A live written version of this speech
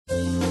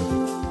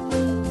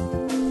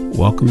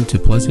Welcome to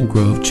Pleasant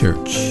Grove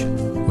Church,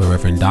 where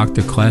Reverend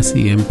Dr.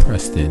 Classy M.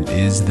 Preston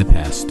is the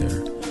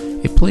pastor.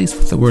 A place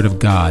where the Word of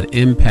God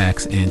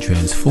impacts and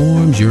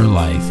transforms your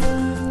life.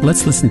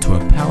 Let's listen to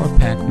a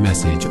power-packed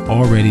message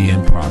already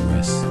in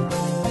progress.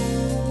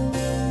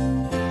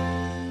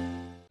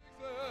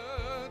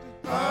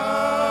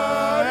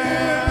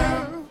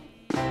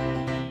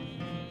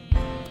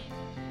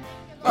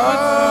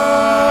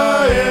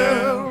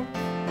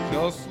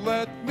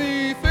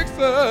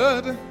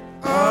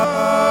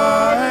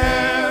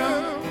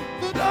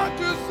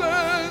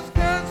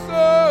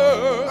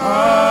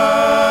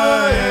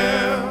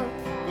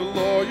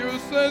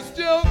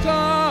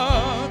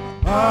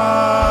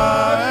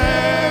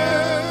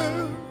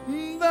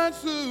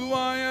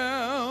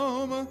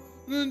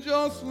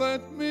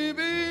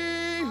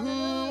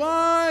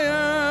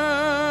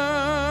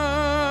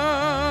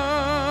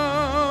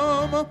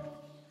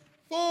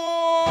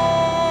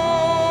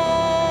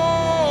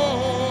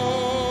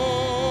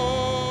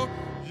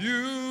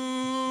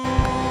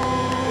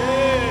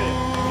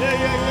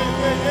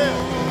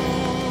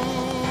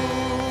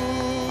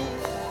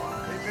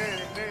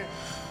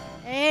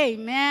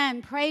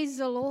 Amen. Praise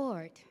the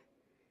Lord.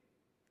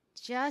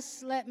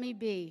 Just let me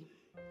be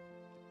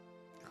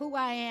who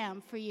I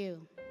am for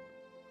you.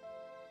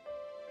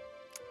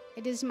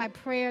 It is my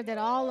prayer that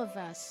all of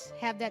us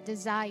have that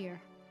desire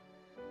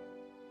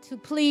to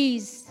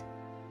please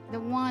the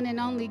one and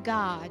only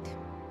God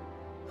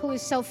who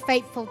is so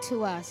faithful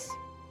to us.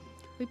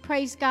 We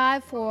praise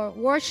God for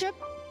worship.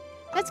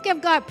 Let's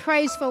give God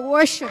praise for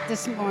worship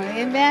this morning.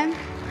 Amen.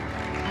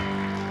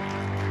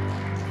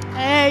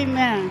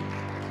 Amen.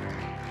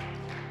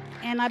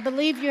 And I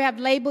believe you have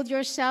labeled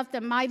yourself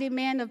the mighty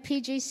men of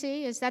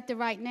PGC. Is that the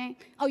right name?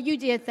 Oh, you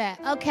did that.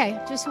 Okay,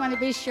 just want to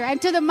be sure.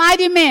 And to the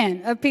mighty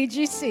men of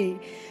PGC,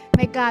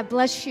 may God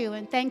bless you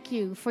and thank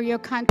you for your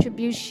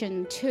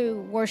contribution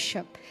to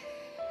worship.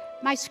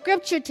 My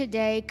scripture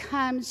today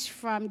comes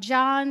from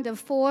John, the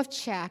 4th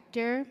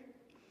chapter,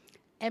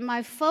 and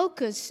my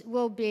focus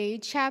will be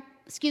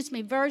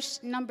verse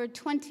number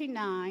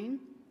 29.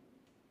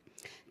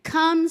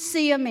 Come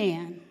see a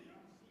man.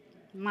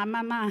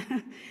 My.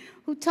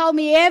 Who told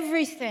me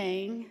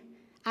everything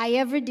I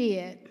ever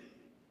did.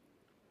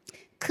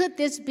 Could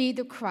this be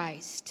the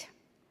Christ?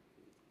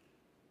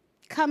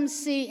 Come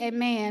see a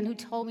man who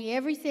told me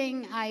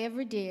everything I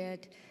ever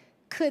did.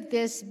 Could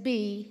this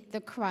be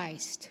the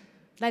Christ?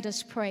 Let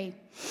us pray.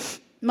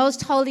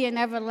 Most holy and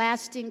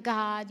everlasting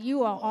God,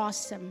 you are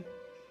awesome,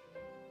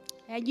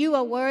 and you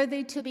are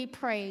worthy to be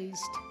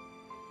praised.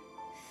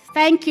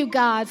 Thank you,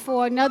 God,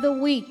 for another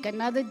week,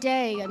 another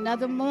day,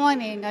 another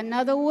morning,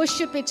 another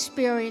worship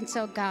experience,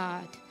 oh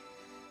God.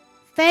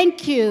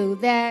 Thank you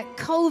that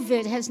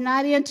COVID has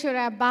not entered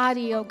our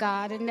body, oh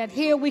God, and that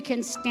here we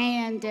can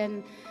stand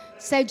and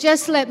say,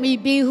 just let me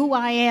be who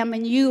I am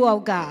in you, oh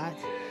God.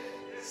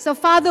 So,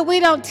 Father, we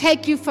don't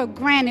take you for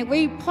granted.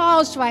 We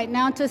pause right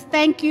now to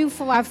thank you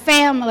for our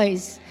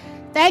families.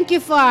 Thank you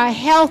for our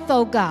health,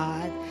 oh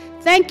God.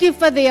 Thank you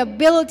for the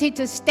ability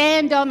to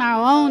stand on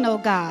our own, oh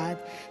God.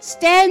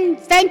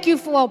 Thank you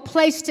for a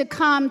place to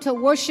come to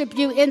worship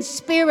you in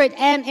spirit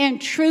and in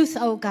truth,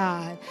 oh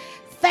God.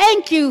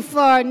 Thank you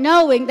for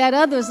knowing that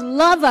others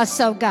love us,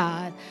 oh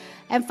God.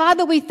 And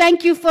Father, we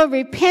thank you for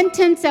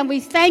repentance, and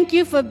we thank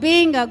you for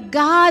being a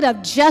God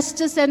of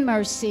justice and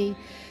mercy.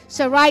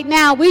 So right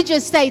now, we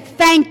just say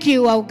thank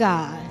you, oh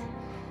God.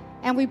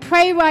 And we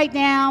pray right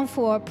now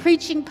for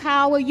preaching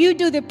power. You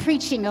do the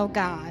preaching, oh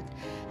God.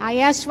 I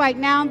ask right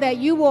now that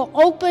you will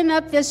open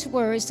up this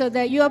word so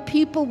that your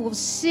people will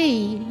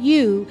see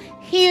you,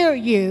 hear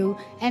you,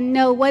 and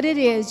know what it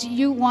is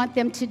you want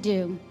them to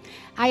do.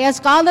 I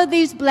ask all of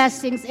these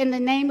blessings in the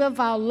name of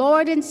our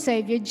Lord and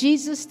Savior,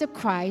 Jesus the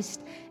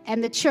Christ,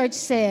 and the church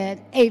said,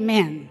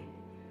 amen.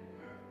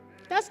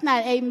 That's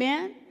not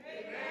amen.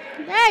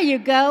 Amen. There you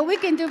go. We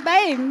can do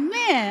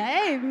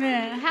amen.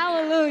 Amen.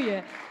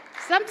 Hallelujah.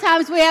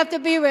 Sometimes we have to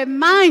be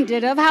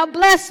reminded of how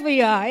blessed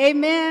we are.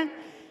 Amen.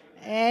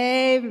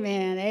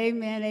 Amen,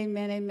 amen,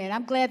 amen, amen.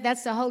 I'm glad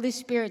that's the Holy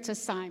Spirit's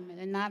assignment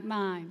and not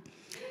mine.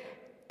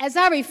 As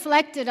I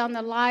reflected on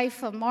the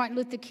life of Martin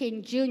Luther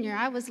King Jr.,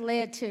 I was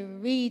led to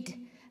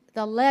read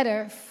the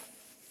letter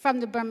from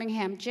the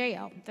Birmingham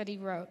jail that he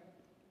wrote.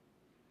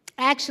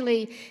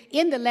 Actually,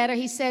 in the letter,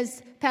 he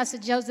says, Pastor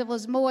Joseph,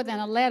 was more than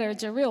a letter,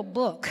 it's a real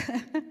book.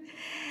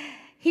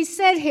 He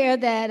said here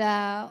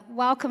that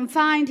while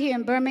confined here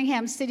in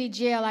Birmingham City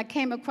Jail, I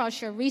came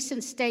across your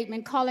recent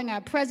statement calling our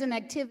present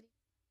activity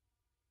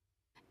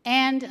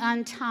and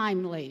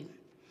untimely.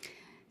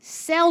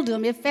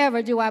 Seldom, if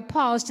ever, do I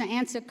pause to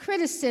answer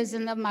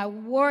criticism of my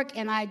work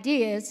and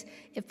ideas.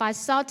 If I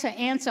sought to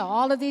answer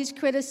all of these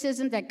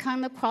criticisms that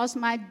come across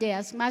my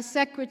desk, my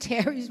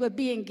secretaries would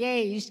be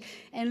engaged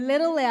in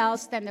little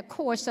else than the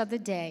course of the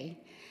day.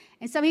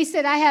 And so he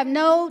said, I have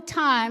no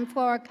time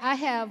for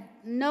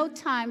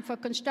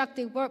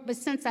constructive work, but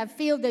since I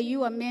feel that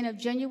you are men of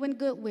genuine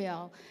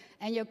goodwill,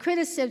 and your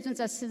criticisms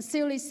are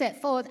sincerely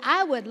set forth,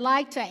 I would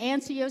like to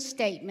answer your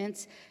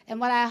statements in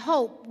what I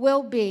hope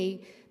will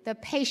be the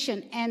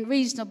patient and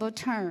reasonable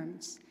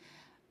terms.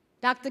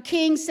 Dr.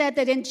 King said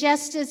that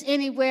injustice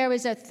anywhere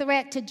is a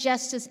threat to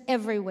justice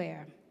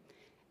everywhere.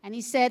 And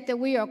he said that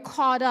we are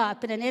caught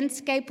up in an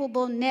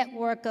inescapable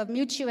network of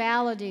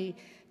mutuality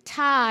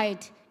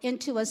tied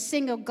into a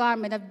single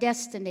garment of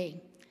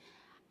destiny.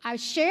 I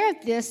shared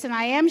this, and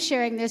I am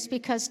sharing this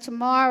because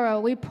tomorrow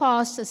we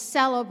pause to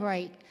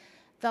celebrate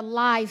the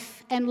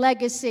life and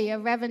legacy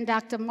of Reverend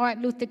Dr.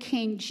 Martin Luther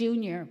King,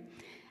 Jr.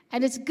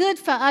 And it's good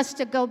for us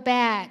to go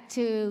back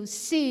to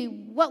see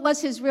what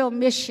was his real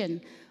mission,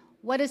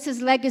 what is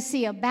his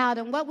legacy about,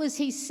 and what was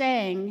he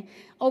saying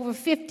over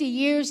 50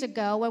 years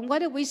ago, and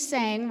what are we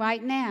saying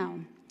right now?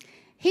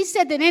 He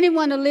said that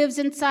anyone who lives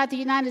inside the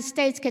United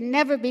States can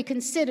never be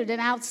considered an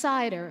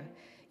outsider.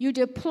 You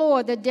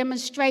deplore the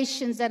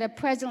demonstrations that are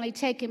presently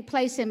taking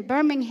place in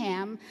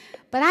Birmingham,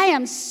 but I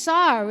am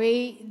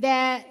sorry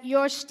that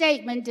your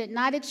statement did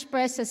not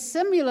express a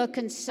similar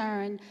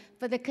concern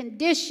for the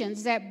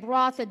conditions that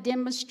brought the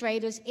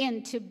demonstrators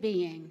into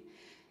being.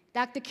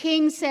 Dr.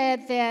 King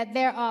said that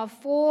there are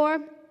 4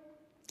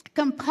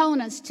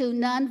 components to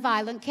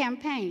nonviolent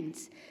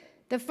campaigns.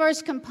 The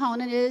first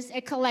component is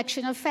a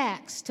collection of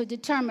facts to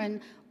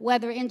determine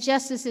whether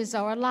injustices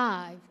are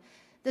alive.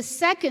 The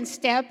second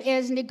step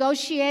is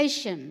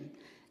negotiation.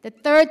 The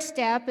third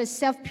step is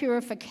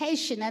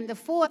self-purification, and the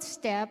fourth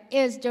step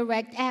is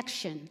direct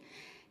action.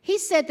 He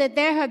said that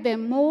there have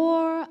been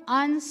more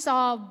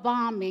unsolved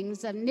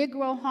bombings of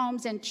Negro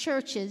homes and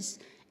churches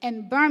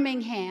in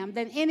Birmingham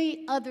than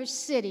any other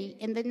city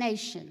in the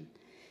nation.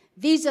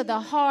 These are the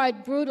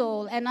hard,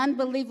 brutal, and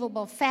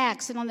unbelievable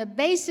facts, and on the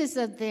basis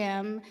of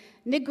them,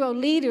 Negro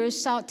leaders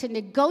sought to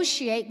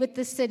negotiate with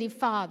the city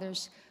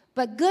fathers.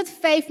 But good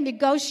faith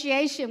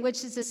negotiation,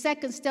 which is the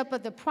second step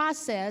of the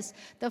process,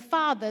 the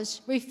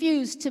fathers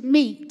refused to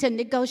meet to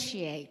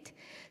negotiate.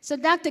 So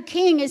Dr.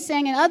 King is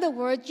saying, in other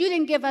words, you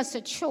didn't give us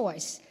a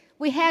choice.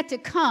 We had to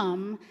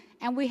come,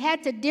 and we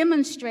had to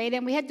demonstrate,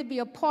 and we had to be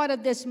a part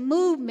of this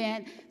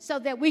movement so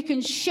that we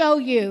can show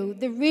you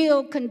the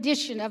real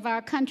condition of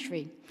our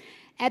country.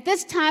 At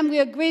this time, we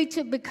agreed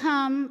to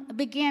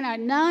begin our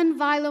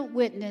nonviolent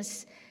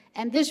witness,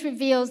 and this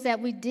reveals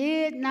that we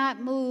did not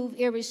move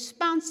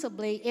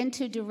irresponsibly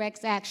into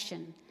direct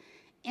action.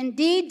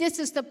 Indeed, this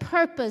is the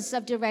purpose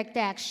of direct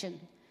action,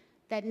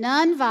 that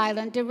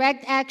nonviolent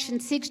direct action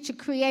seeks to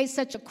create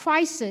such a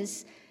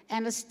crisis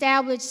and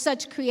establish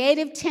such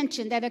creative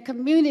tension that a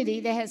community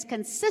that has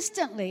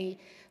consistently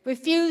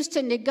refused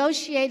to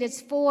negotiate is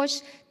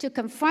forced to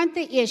confront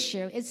the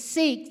issue. It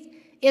seeks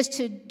is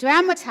to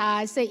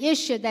dramatize the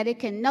issue that it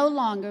can no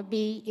longer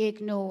be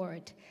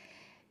ignored.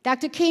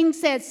 Dr. King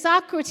said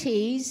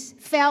Socrates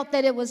felt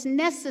that it was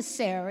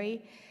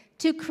necessary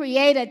to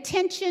create a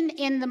tension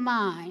in the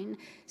mind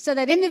so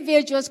that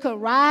individuals could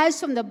rise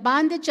from the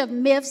bondage of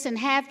myths and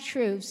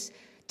half-truths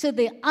to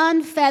the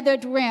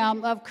unfeathered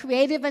realm of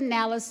creative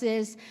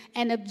analysis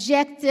and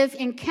objective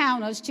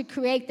encounters to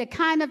create the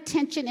kind of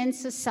tension in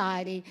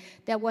society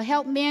that will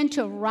help men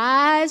to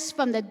rise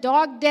from the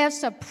dark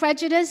depths of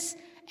prejudice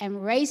and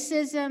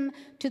racism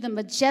to the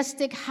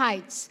majestic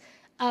heights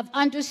of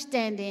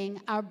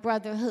understanding our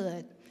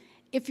brotherhood.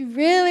 If you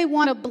really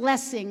want a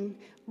blessing,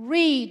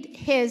 read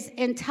his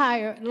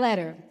entire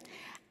letter.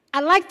 I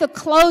like the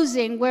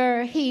closing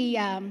where he,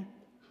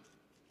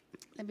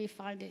 let me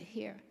find it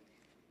here.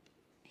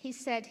 He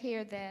said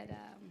here that,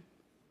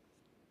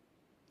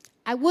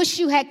 I wish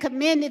you had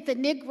commended the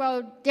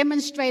Negro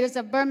demonstrators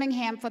of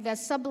Birmingham for their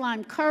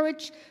sublime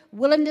courage,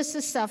 willingness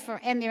to suffer,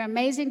 and their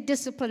amazing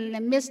discipline in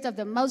the midst of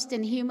the most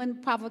inhuman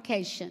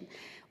provocation.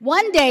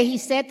 One day, he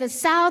said, the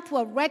South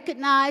will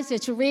recognize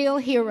its real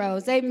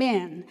heroes.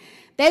 Amen.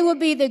 They will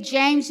be the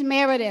James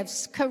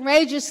Merediths,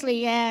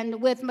 courageously and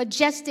with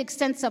majestic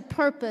sense of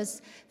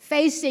purpose,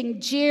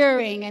 facing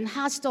jeering and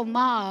hostile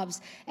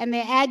mobs and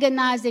the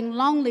agonizing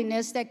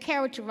loneliness that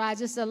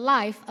characterizes the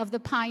life of the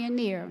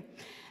pioneer.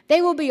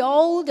 They will be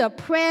old,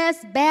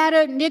 oppressed,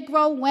 battered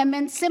Negro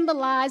women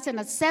symbolized in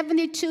a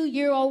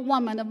 72-year-old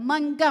woman of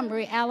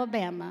Montgomery,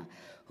 Alabama,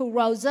 who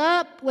rose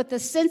up with a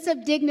sense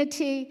of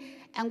dignity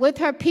and with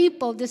her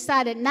people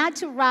decided not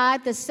to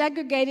ride the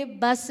segregated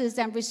buses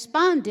and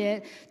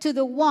responded to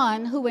the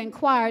one who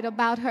inquired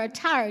about her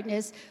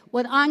tiredness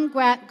with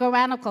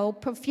ungrammatical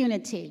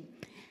profanity.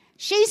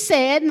 She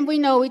said, and we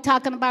know we're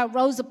talking about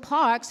Rosa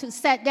Parks, who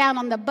sat down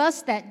on the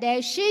bus that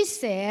day, she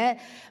said,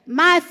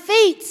 "My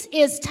feet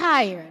is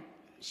tired."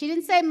 She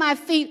didn't say my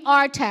feet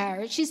are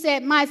tired. She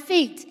said my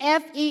feet,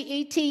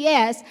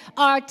 F-E-E-T-S,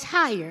 are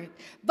tired,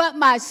 but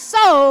my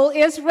soul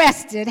is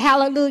rested.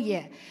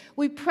 Hallelujah.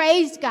 We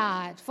praise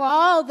God for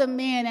all the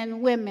men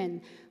and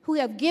women who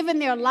have given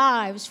their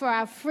lives for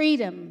our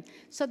freedom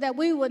so that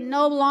we would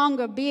no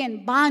longer be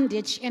in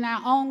bondage in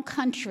our own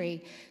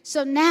country.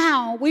 So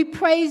now we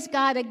praise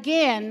God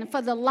again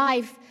for the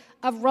life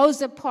of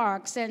Rosa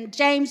Parks and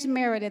James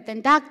Meredith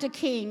and Dr.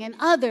 King and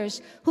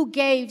others who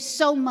gave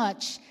so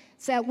much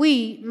so that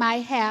we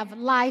might have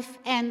life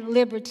and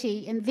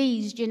liberty in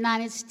these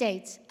United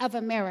States of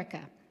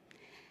America.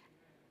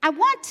 I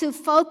want to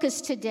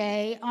focus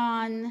today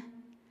on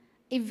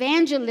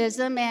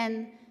evangelism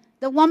and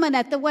the woman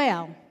at the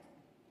well.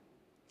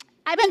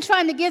 I've been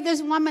trying to give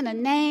this woman a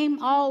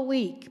name all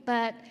week,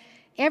 but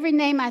every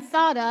name I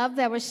thought of,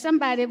 there was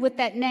somebody with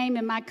that name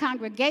in my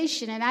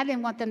congregation, and I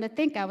didn't want them to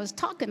think I was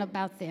talking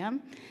about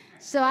them.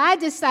 So I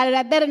decided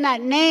I better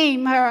not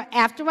name her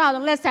after all,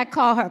 unless I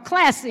call her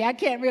Classy. I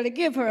can't really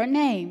give her a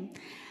name.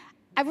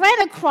 I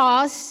ran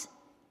across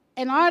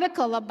an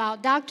article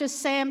about Dr.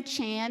 Sam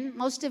Chan.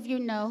 Most of you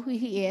know who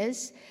he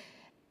is.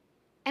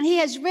 And he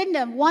has written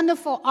a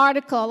wonderful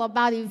article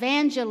about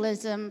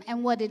evangelism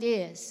and what it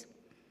is.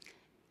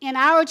 In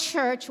our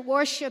church,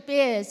 worship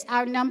is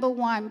our number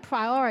one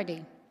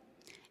priority.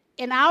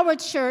 In our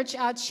church,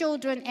 our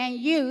children and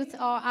youth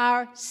are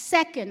our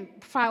second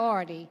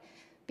priority.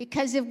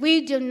 Because if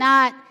we do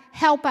not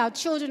help our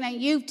children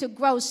and youth to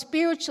grow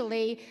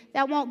spiritually,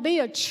 there won't be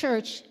a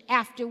church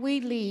after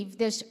we leave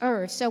this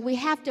earth. So we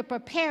have to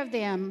prepare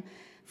them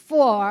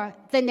for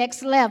the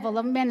next level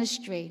of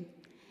ministry.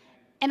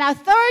 And our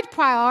third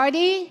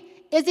priority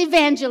is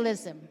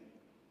evangelism.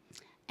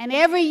 And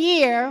every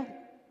year,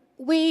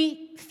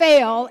 we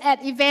fail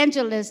at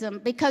evangelism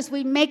because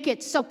we make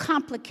it so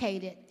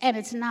complicated, and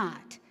it's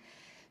not.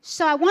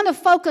 So I want to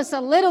focus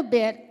a little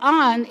bit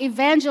on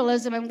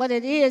evangelism and what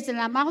it is, and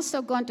I'm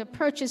also going to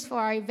purchase for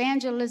our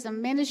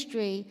evangelism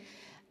ministry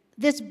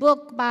this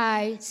book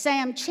by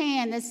Sam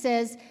Chan that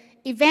says,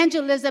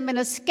 Evangelism in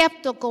a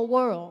Skeptical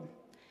World.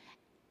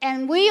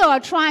 And we are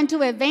trying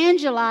to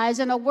evangelize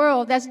in a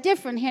world that's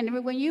different, Henry.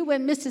 When you were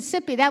in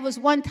Mississippi, that was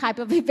one type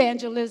of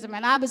evangelism,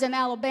 and I was in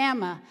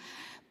Alabama.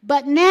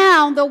 But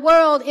now the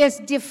world is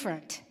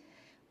different.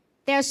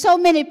 There are so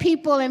many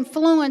people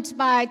influenced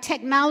by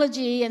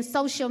technology and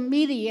social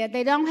media,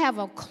 they don't have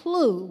a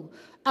clue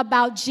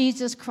about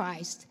Jesus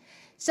Christ.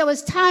 So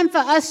it's time for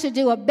us to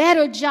do a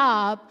better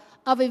job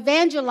of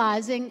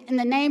evangelizing in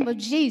the name of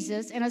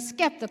Jesus in a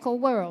skeptical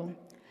world.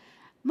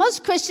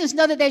 Most Christians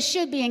know that they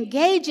should be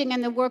engaging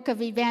in the work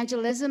of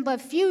evangelism,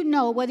 but few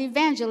know what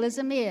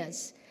evangelism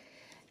is.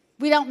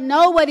 We don't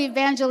know what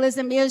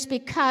evangelism is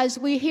because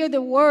we hear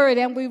the word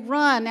and we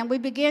run and we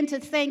begin to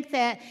think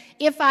that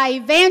if I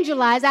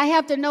evangelize, I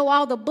have to know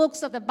all the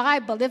books of the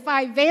Bible. If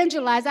I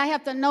evangelize, I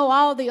have to know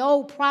all the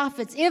old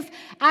prophets. If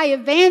I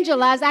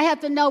evangelize, I have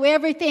to know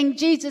everything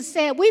Jesus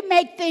said. We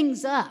make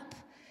things up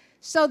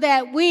so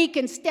that we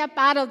can step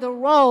out of the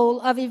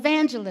role of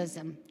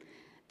evangelism.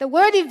 The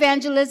word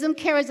evangelism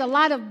carries a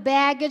lot of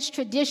baggage,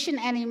 tradition,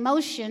 and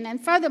emotion. And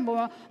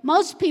furthermore,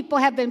 most people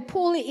have been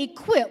poorly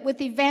equipped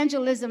with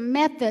evangelism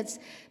methods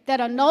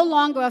that are no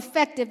longer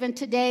effective in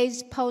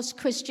today's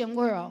post-Christian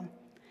world.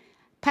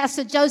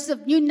 Pastor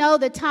Joseph, you know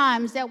the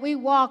times that we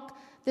walk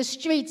the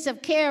streets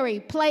of Cary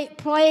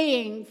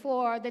playing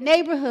for the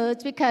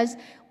neighborhoods because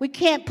we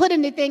can't put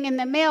anything in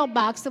the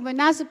mailbox and we're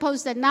not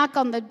supposed to knock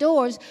on the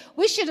doors.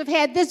 We should have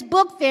had this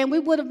book then. We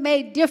would have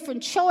made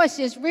different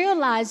choices,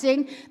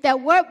 realizing that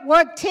what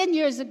worked 10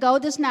 years ago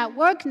does not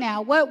work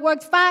now. What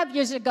worked 5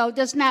 years ago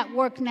does not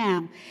work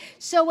now.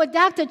 So what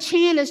Dr.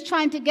 Chan is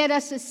trying to get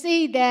us to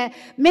see that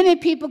many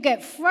people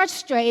get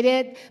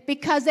frustrated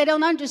because they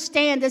don't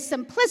understand the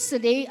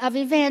simplicity of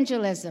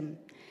evangelism.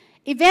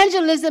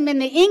 Evangelism in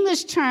the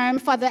English term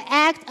for the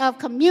act of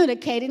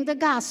communicating the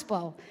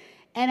gospel,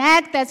 an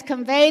act that's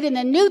conveyed in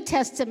the New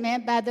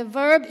Testament by the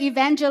verb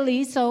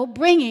evangelizo,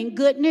 bringing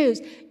good news.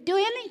 Do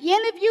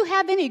any of you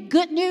have any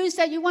good news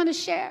that you want to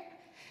share?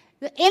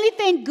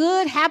 Anything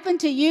good happened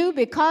to you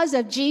because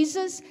of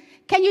Jesus?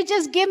 Can you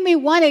just give me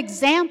one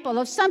example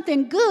of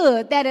something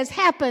good that has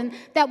happened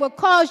that will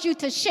cause you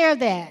to share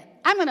that?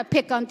 I'm going to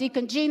pick on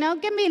Deacon Gino.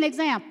 Give me an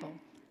example.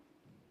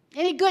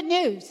 Any good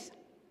news?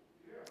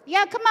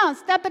 Yeah, come on,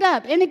 step it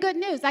up. Any good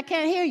news? I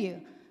can't hear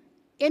you.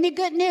 Any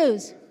good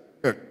news?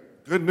 Yeah,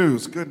 good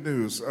news, good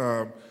news.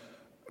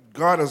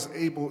 God is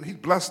able, He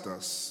blessed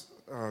us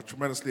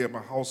tremendously at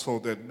my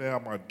household that now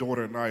my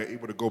daughter and I are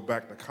able to go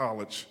back to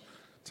college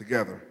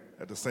together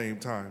at the same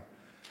time.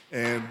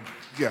 And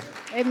yeah.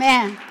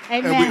 Amen,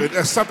 amen. And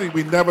that's something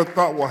we never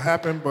thought would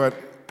happen, but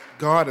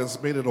God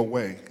has made it a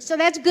way. So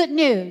that's good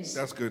news.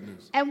 That's good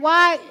news. And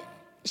why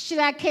should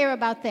I care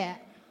about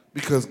that?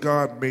 Because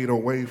God made a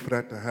way for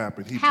that to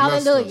happen. He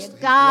Hallelujah. blessed us.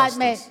 God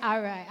made,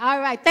 all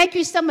right. Thank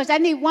you so much. I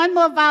need one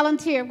more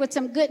volunteer with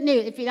some good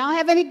news. If you don't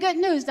have any good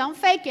news, don't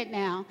fake it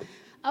now.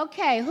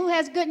 Okay, who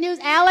has good news?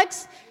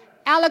 Alex?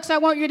 Alex, I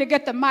want you to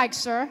get the mic,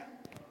 sir.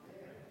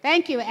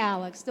 Thank you,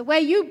 Alex. The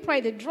way you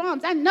play the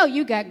drums, I know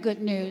you got good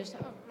news.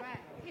 All right,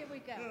 here we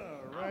go.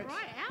 All right,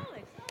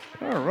 Alex.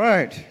 All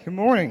right. Good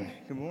morning.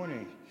 Good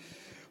morning.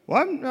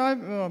 Well,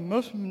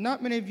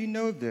 not many of you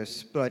know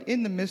this, but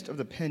in the midst of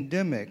the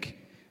pandemic,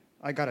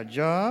 I got a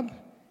job,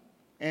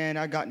 and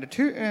I got into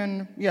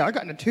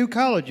two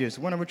colleges,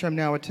 one of which I'm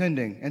now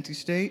attending, NC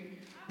State.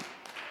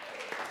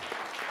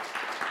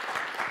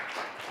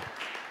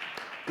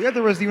 The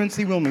other was UNC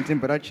Wilmington,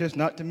 but I chose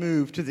not to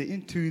move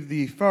into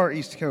the far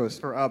East Coast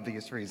for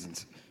obvious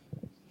reasons.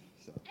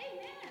 So.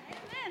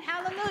 Amen.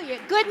 Hallelujah.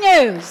 Good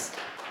news.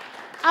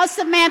 Oh,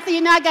 Samantha,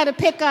 you know I got to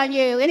pick on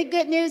you. Any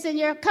good news in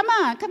your? Come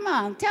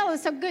on. Tell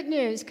us some good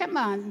news. Come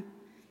on.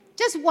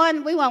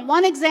 We want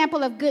one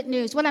example of good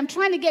news. What I'm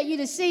trying to get you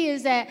to see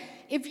is that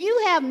if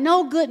you have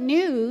no good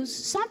news,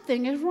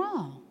 something is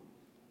wrong.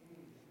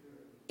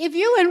 If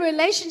you're in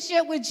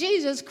relationship with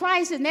Jesus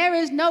Christ and there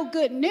is no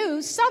good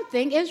news,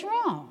 something is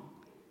wrong.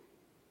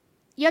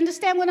 You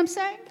understand what I'm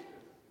saying?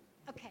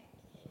 Okay.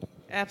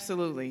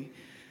 Absolutely.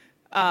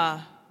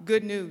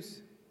 Good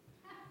news.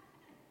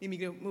 Need me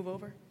to move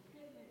over?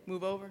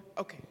 Move over?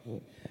 Okay.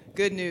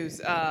 Good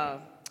news. Lots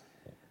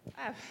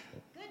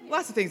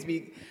of things to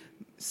be.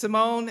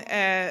 Simone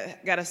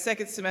got a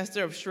second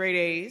semester of straight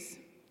A's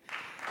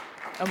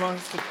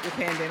amongst the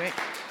pandemic.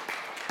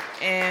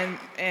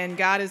 And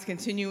God is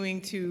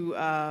continuing to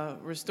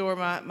restore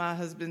my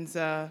husband's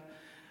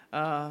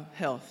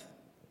health.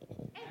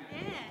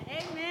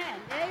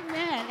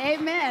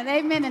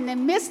 Amen. In the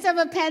midst of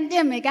a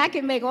pandemic, I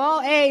can make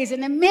all A's.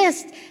 In the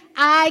midst,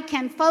 I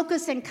can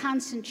focus and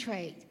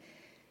concentrate.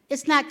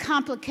 It's not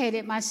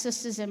complicated, my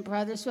sisters and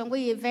brothers. When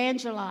we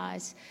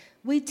evangelize,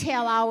 we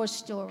tell our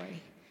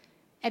story.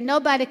 And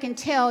nobody can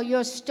tell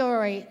your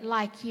story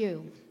like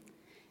you.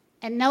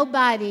 And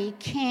nobody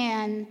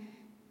can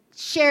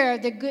share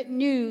the good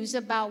news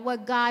about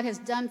what God has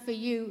done for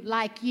you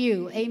like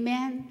you.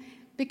 Amen?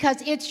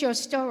 Because it's your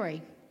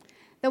story.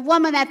 The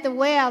woman at the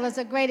well is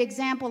a great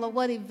example of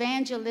what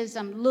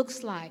evangelism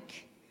looks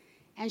like.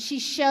 And she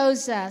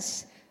shows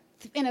us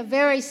in a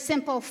very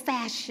simple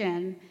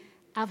fashion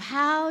of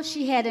how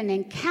she had an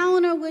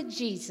encounter with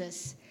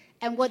Jesus.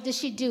 And what did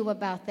she do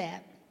about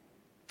that?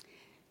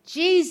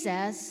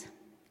 Jesus,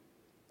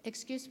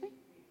 excuse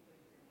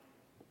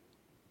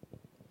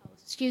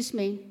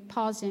me,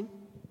 pausing.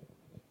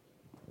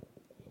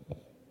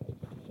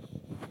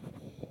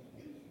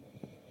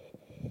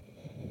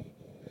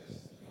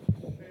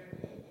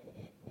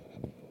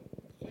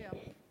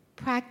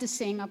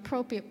 Practicing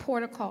appropriate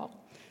protocol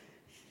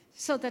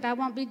so that I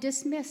won't be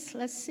dismissed.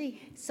 Let's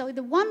see. So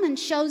the woman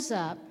shows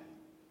up.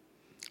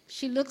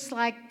 She looks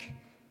like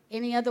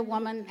any other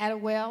woman at a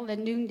well at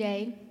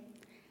noonday.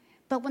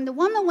 But when the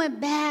woman went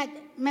back,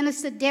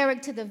 Minister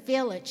Derek, to the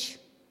village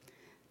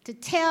to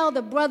tell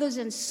the brothers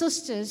and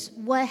sisters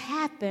what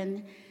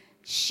happened,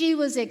 she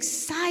was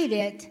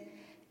excited,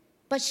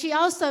 but she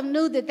also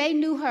knew that they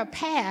knew her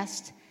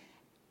past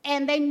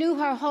and they knew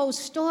her whole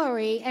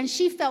story, and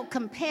she felt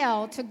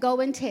compelled to go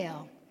and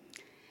tell.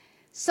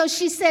 So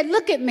she said,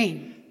 look at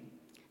me.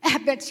 I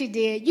bet she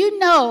did. You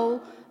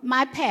know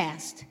my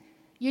past.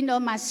 You know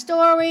my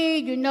story.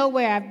 You know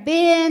where I've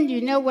been. You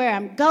know where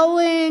I'm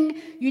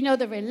going. You know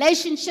the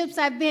relationships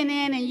I've been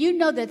in, and you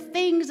know the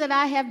things that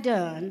I have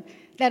done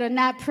that are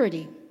not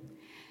pretty.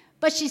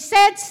 But she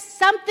said,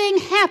 something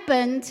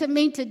happened to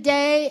me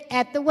today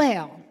at the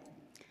well.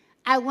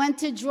 I went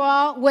to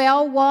draw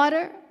well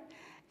water,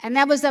 and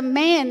there was a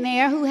man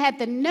there who had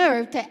the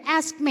nerve to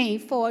ask me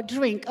for a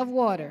drink of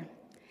water.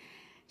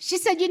 She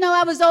said, you know,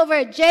 I was over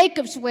at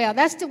Jacob's well.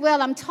 That's the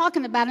well I'm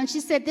talking about. And she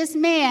said, this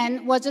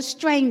man was a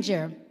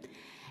stranger.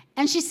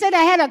 And she said,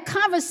 I had a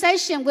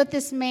conversation with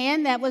this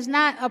man that was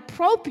not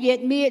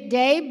appropriate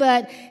midday,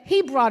 but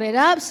he brought it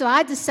up, so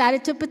I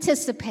decided to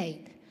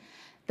participate.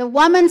 The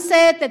woman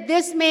said that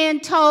this man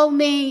told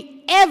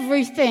me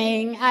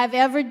everything I've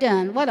ever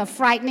done. What a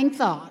frightening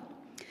thought.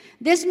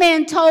 This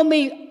man told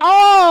me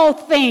all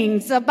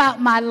things about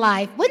my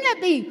life. Wouldn't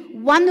that be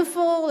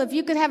wonderful if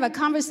you could have a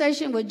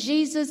conversation with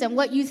Jesus and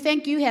what you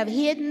think you have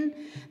hidden,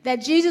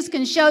 that Jesus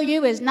can show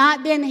you has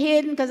not been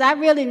hidden, because I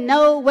really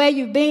know where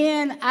you've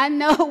been. I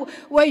know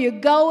where you're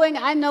going.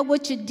 I know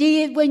what you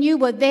did when you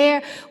were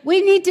there.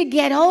 We need to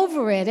get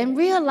over it and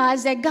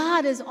realize that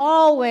God is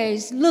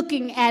always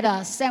looking at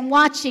us and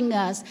watching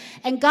us,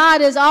 and God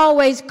is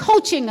always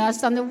coaching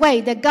us on the way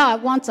that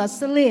God wants us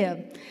to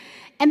live.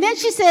 And then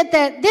she said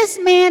that this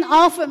man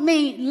offered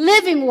me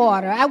living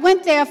water. I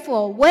went there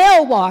for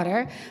well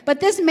water, but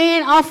this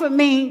man offered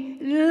me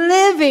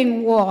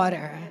living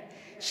water.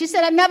 She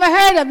said, I never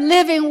heard of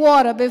living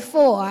water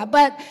before,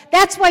 but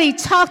that's what he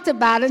talked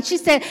about. And she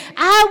said,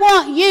 I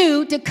want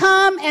you to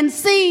come and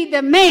see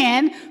the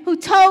man who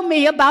told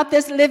me about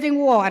this living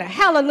water.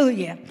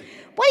 Hallelujah.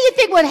 What do you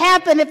think would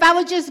happen if I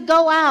would just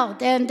go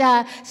out and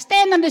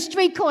stand on the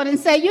street corner and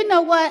say, you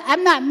know what,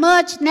 I'm not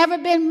much, never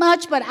been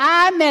much, but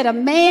I met a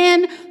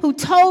man who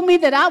told me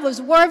that I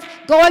was worth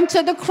going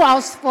to the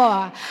cross for.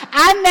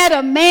 I met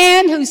a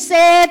man who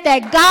said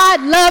that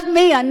God loved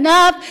me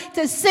enough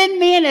to send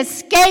me an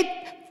escape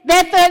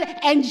method,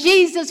 and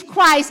Jesus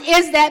Christ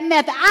is that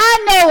method.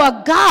 I know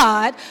a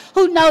God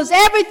who knows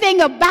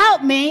everything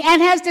about me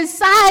and has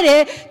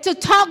decided to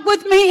talk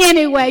with me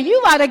anyway. You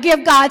ought to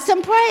give God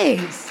some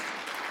praise.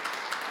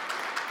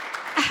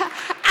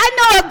 I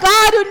know a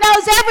God who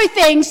knows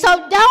everything,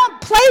 so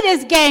don't play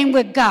this game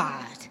with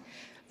God.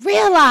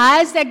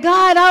 Realize that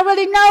God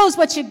already knows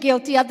what you're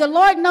guilty of. The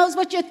Lord knows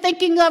what you're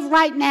thinking of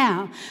right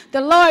now.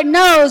 The Lord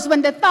knows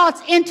when the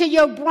thoughts enter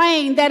your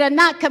brain that are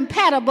not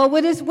compatible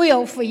with His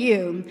will for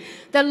you.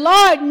 The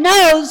Lord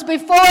knows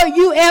before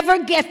you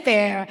ever get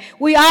there.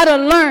 We ought to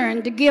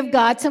learn to give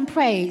God some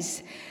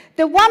praise.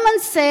 The woman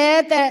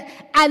said that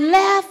I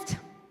left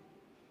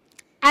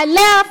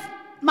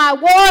my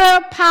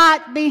water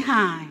pot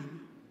behind.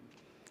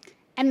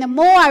 And the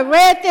more I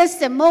read this,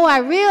 the more I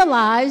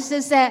realized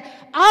is that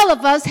all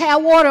of us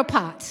have water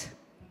pots.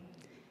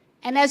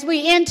 And as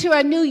we enter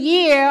a new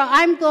year,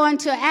 I'm going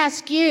to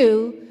ask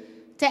you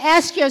to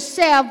ask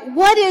yourself,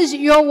 what is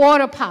your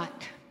water pot?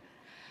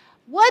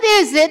 What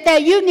is it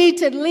that you need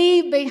to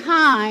leave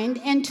behind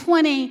in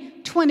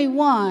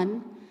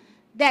 2021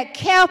 that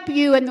kept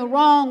you in the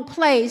wrong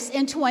place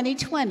in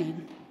 2020?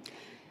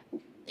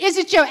 Is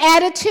it your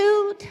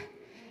attitude?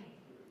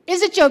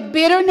 Is it your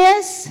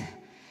bitterness?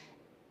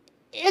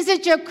 Is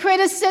it your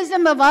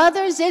criticism of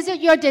others? Is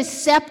it your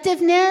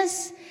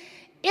deceptiveness?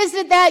 Is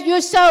it that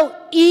you're so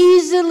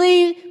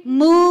easily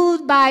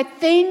moved by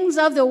things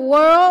of the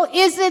world?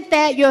 Is it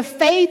that your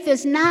faith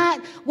is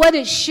not what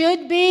it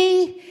should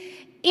be?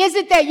 Is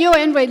it that you're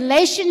in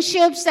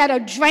relationships that are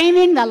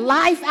draining the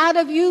life out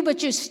of you,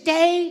 but you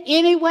stay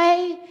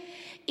anyway?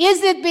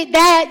 Is it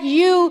that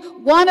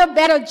you want a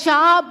better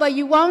job, but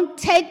you won't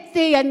take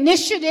the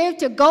initiative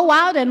to go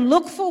out and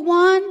look for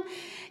one?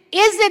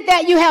 Is it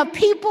that you have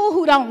people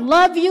who don't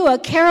love you or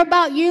care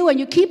about you and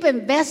you keep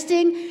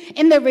investing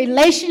in the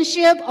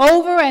relationship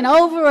over and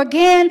over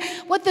again?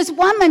 What this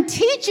woman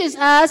teaches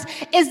us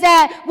is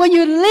that when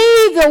you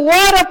leave the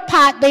water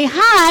pot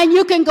behind,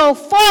 you can go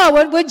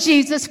forward with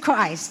Jesus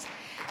Christ.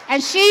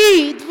 And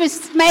she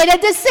made a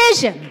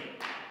decision.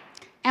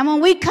 And when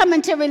we come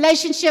into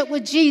relationship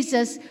with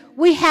Jesus,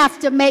 we have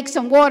to make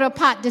some water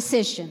pot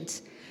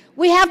decisions.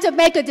 We have to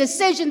make a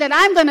decision that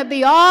I'm going to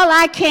be all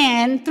I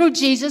can through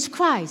Jesus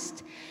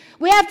Christ.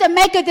 We have to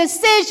make a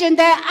decision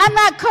that I'm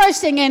not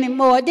cursing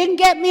anymore. It didn't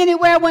get me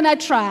anywhere when I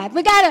tried.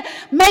 We got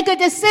to make a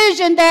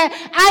decision that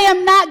I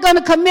am not going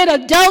to commit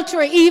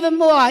adultery even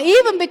more.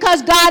 Even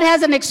because God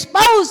hasn't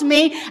exposed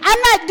me, I'm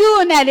not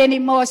doing that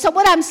anymore. So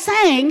what I'm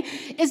saying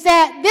is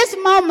that this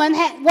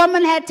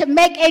woman had to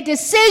make a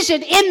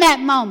decision in that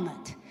moment.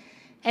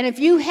 And if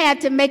you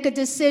had to make a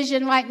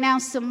decision right now,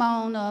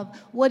 Simone, of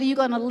what are you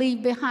going to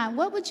leave behind,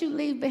 what would you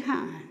leave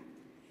behind?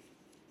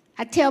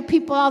 I tell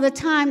people all the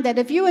time that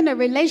if you're in a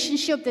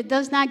relationship that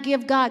does not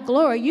give God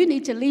glory, you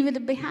need to leave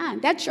it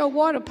behind. That's your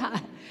water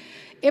pot.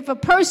 If a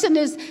person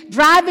is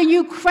driving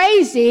you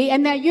crazy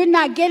and that you're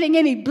not getting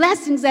any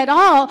blessings at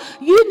all,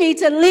 you need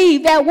to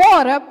leave that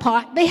water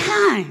pot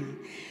behind.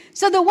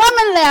 So the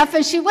woman left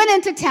and she went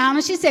into town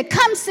and she said,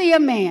 come see a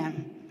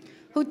man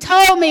who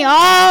told me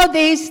all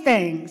these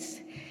things.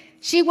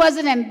 She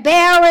wasn't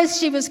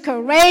embarrassed. She was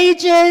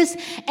courageous.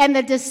 And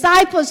the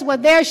disciples were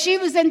there. She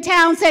was in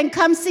town saying,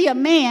 come see a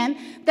man.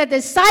 The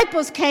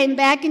disciples came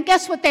back, and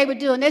guess what they were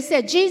doing? They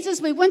said, Jesus,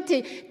 we went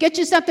to get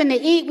you something to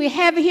eat. We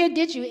have it here.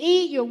 Did you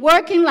eat? You're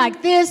working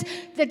like this.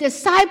 The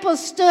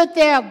disciples stood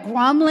there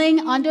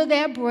grumbling under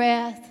their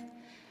breath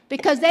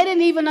because they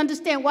didn't even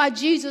understand why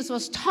Jesus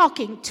was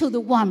talking to the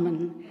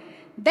woman.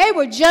 They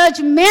were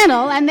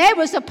judgmental, and they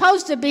were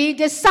supposed to be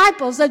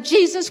disciples of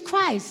Jesus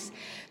Christ.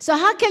 So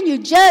how can you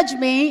judge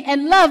me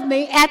and love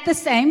me at the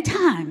same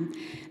time?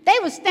 They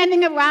were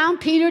standing around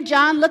Peter,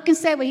 John, look and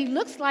say, well, he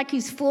looks like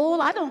he's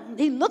full.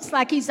 He looks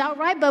like he's all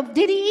right, but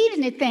did he eat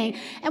anything?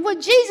 And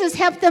what Jesus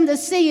helped them to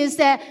see is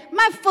that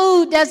my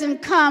food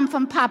doesn't come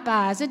from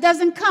Popeyes. It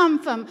doesn't come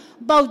from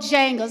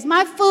Bojangles.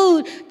 My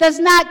food does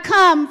not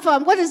come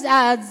from,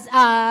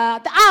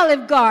 the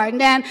Olive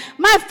Garden. And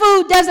my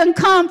food doesn't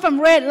come from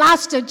Red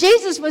Lobster.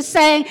 Jesus was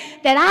saying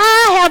that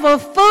I have a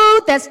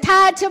food that's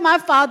tied to my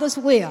Father's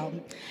will.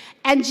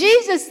 And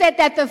Jesus said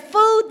that the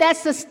food that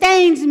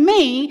sustains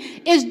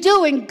me is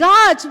doing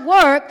God's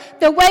work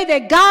the way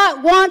that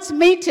God wants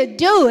me to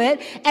do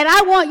it. And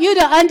I want you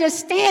to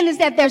understand is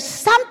that there's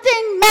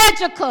something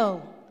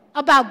magical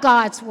about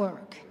God's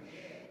work.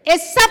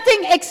 It's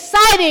something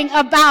exciting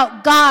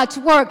about God's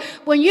work.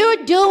 When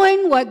you're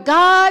doing what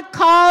God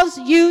calls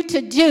you to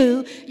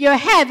do, you're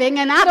having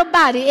an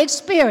out-of-body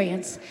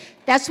experience.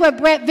 That's what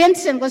Brett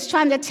Vincent was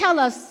trying to tell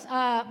us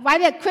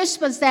right at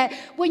Christmas, that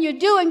when you're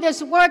doing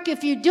this work,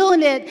 if you're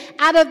doing it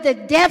out of the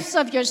depths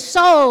of your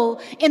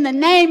soul in the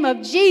name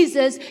of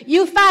Jesus,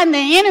 you find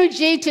the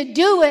energy to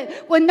do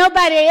it when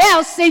nobody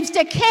else seems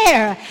to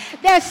care.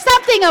 There's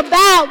something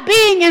about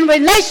being in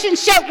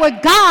relationship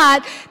with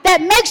God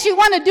that makes you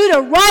want to do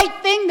the right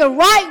thing the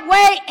right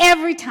way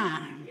every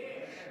time.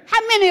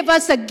 How many of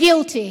us are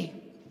guilty?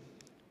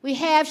 We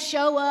have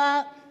show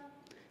up,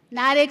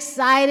 not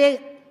excited,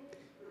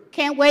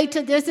 can't wait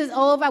till this is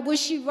over. I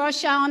wish you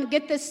rush on and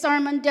get this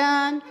sermon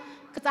done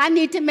because I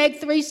need to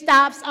make 3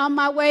 stops on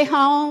my way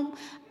home.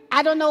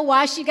 I don't know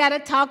why she got to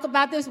talk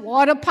about this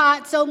water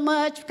pot so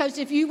much, because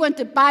if you went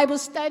to Bible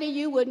study,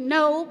 you would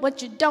know,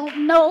 but you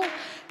don't know.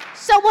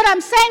 So what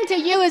I'm saying to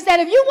you is that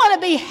if you want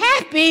to be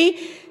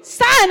happy,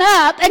 sign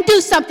up and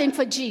do something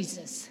for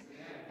Jesus.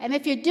 And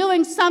if you're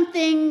doing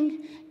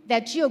something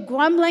that you're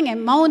grumbling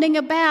and moaning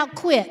about,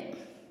 quit,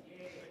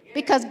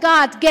 because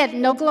God's getting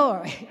no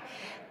glory.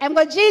 And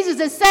what Jesus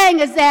is saying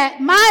is that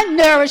my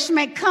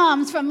nourishment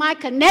comes from my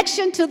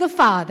connection to the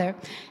Father.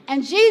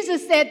 And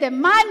Jesus said that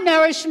my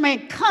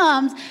nourishment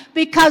comes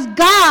because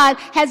God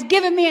has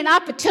given me an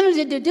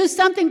opportunity to do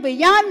something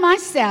beyond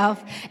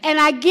myself. And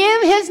I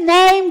give his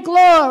name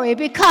glory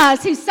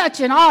because he's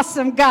such an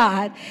awesome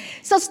God.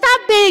 So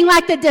stop being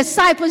like the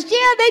disciples.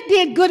 Yeah, they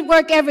did good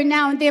work every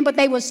now and then, but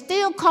they were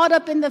still caught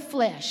up in the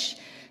flesh.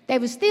 They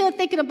were still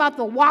thinking about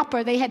the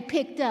whopper they had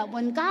picked up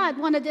when God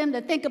wanted them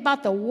to think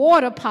about the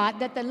water pot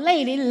that the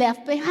lady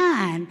left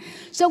behind.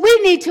 So we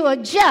need to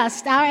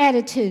adjust our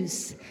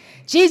attitudes.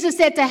 Jesus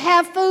said to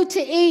have food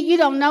to eat, you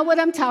don't know what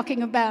I'm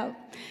talking about.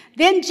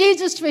 Then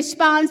Jesus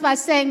responds by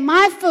saying,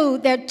 my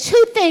food, there are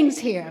two things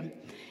here,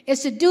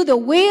 is to do the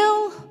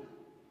will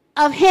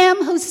of him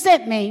who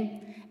sent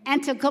me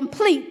and to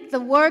complete the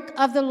work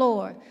of the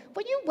Lord.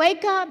 When you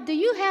wake up, do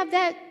you have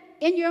that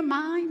in your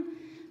mind?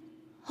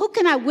 Who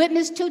can I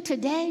witness to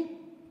today?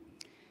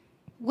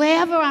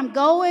 Wherever I'm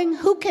going,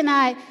 who can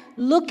I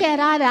look at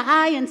eye to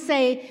eye and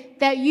say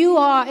that you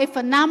are a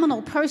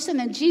phenomenal person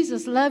and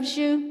Jesus loves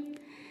you?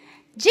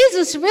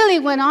 Jesus really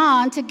went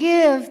on to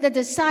give the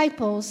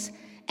disciples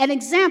an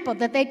example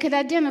that they could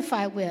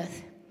identify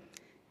with.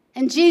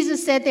 And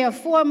Jesus said there are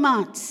 4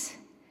 months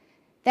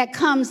that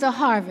comes the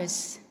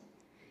harvest.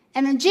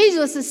 And then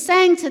Jesus is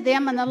saying to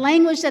them in the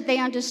language that they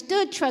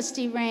understood,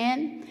 Trustee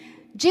Rand,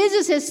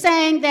 Jesus is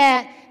saying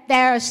that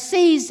there are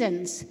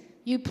seasons.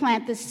 You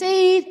plant the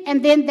seed,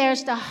 and then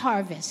there's the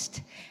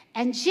harvest.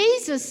 And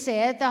Jesus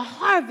said the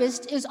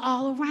harvest is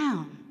all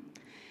around.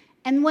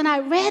 And when I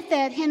read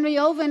that, Henry,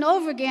 over and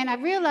over again, I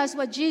realized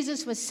what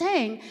Jesus was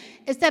saying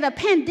is that a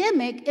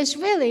pandemic is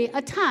really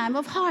a time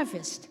of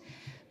harvest.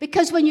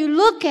 Because when you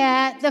look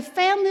at the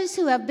families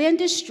who have been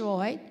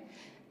destroyed,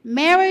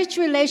 marriage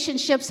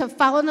relationships have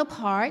fallen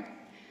apart,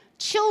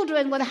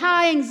 children with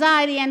high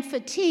anxiety and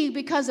fatigue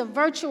because of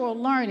virtual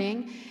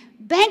learning,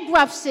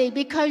 bankruptcy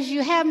because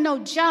you have no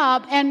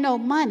job and no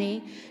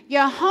money,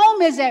 your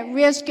home is at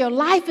risk, your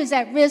life is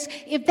at risk.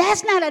 If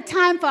that's not a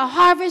time for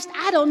harvest,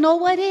 I don't know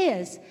what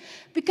is.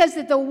 Because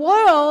if the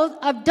world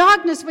of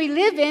darkness we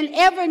live in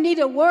ever need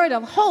a word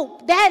of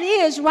hope, that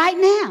is right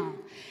now.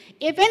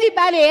 If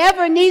anybody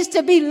ever needs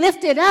to be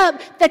lifted up,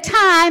 the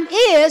time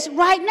is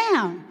right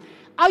now.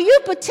 Are you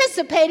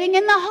participating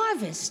in the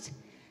harvest?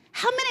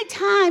 How many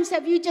times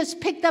have you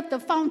just picked up the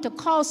phone to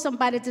call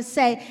somebody to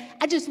say,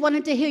 I just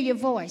wanted to hear your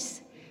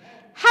voice?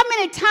 How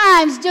many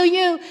times do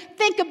you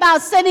think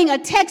about sending a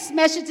text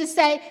message to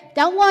say,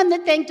 don't want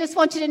to think, just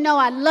want you to know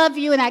I love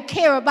you and I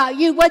care about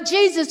you? What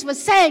Jesus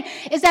was saying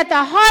is that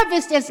the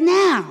harvest is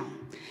now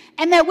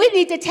and that we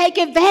need to take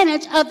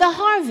advantage of the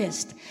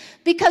harvest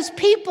because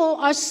people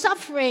are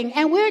suffering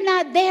and we're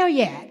not there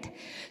yet.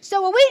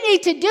 So what we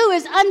need to do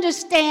is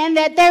understand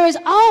that there is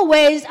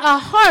always a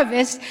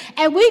harvest,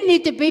 and we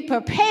need to be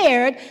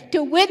prepared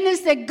to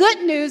witness the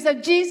good news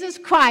of Jesus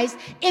Christ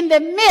in the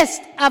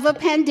midst of a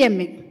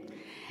pandemic.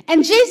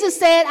 And Jesus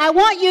said, I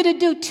want you to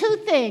do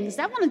 2 things.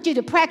 I want you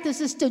to practice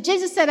this too.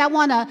 Jesus said, I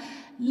want to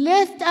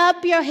lift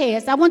up your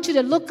heads. I want you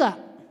to look up.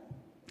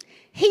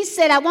 He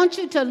said, I want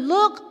you to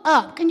look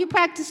up. Can you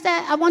practice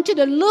that? I want you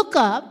to look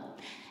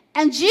up.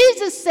 And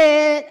Jesus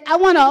said, I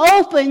want to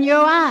open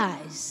your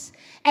eyes.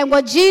 And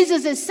what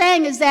Jesus is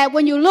saying is that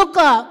when you look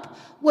up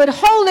with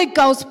Holy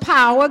Ghost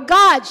power,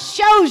 God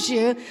shows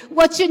you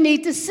what you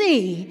need to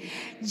see.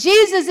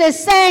 Jesus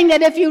is saying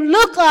that if you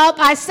look up,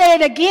 I say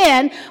it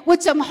again,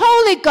 with some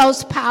Holy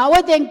Ghost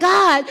power, then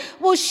God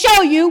will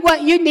show you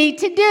what you need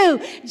to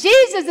do.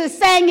 Jesus is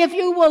saying if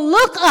you will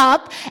look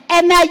up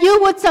and that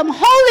you with some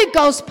Holy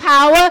Ghost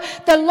power,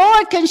 the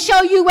Lord can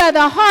show you where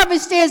the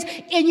harvest is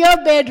in your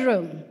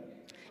bedroom,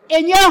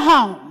 in your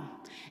home,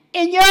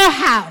 in your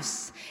house,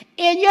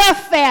 in your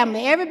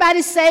family.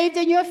 Everybody saved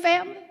in your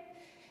family?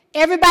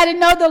 Everybody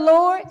know the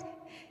Lord?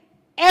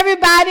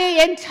 Everybody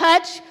in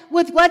touch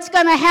with what's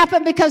going to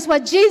happen? Because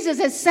what Jesus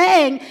is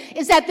saying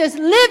is that this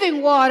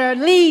living water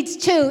leads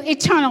to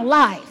eternal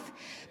life.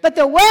 But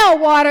the well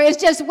water is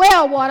just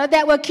well water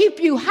that will keep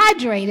you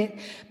hydrated.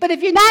 But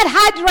if you're not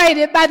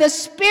hydrated by the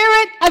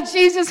Spirit of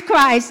Jesus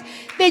Christ,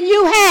 then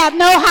you have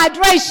no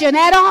hydration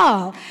at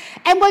all.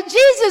 And what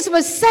Jesus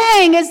was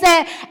saying is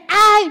that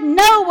I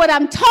know what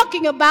I'm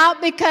talking about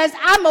because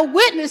I'm a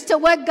witness to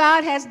what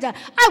God has done.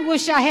 I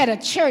wish I had a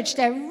church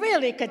that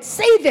really could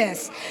see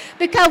this,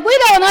 because we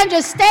don't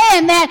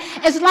understand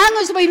that as long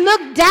as we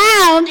look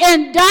down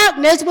in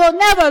darkness, we'll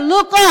never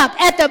look up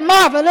at the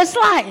marvelous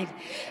light.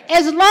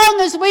 As long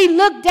as we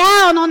look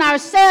down on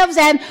ourselves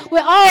and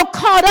we're all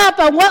caught up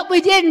on what we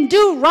didn't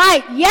do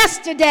right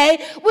yesterday,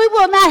 we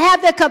will not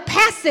have the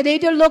capacity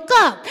to look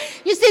up.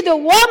 You see, the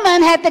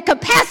woman had the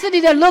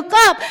capacity to look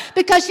up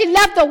because she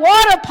left the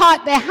water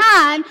pot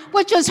behind,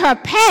 which was her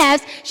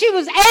past. She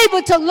was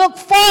able to look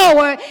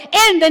forward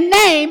in the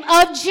name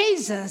of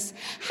Jesus.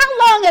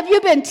 How long have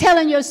you been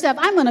telling yourself,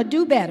 I'm going to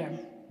do better?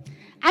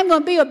 I'm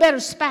going to be a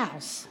better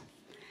spouse.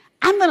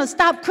 I'm going to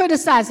stop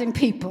criticizing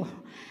people.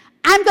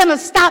 I'm going to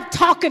stop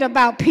talking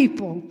about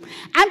people.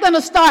 I'm going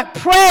to start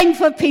praying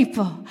for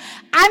people.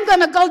 I'm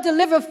going to go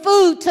deliver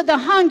food to the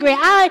hungry.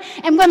 I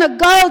am going to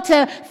go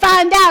to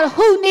find out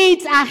who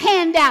needs a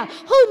handout,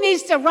 who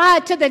needs to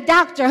ride to the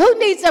doctor, who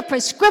needs a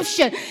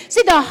prescription.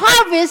 See, the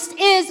harvest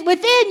is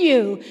within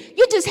you.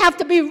 You just have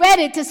to be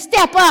ready to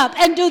step up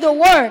and do the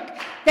work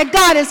that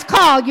God has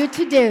called you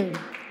to do.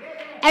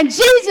 And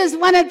Jesus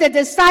wanted the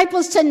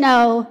disciples to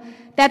know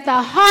that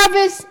the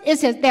harvest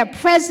is their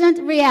present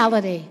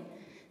reality.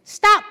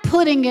 Stop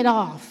putting it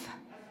off.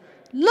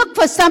 Look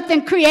for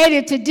something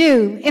creative to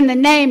do in the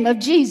name of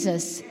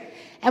Jesus.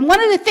 And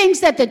one of the things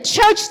that the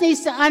church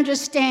needs to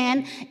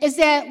understand is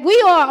that we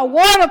are a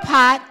water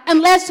pot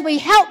unless we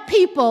help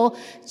people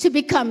to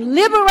become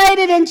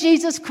liberated in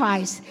Jesus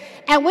Christ.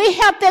 And we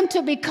help them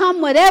to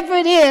become whatever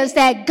it is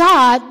that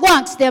God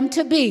wants them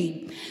to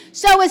be.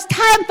 So it's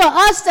time for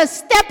us to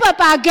step up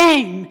our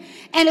game.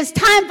 And it's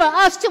time for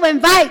us to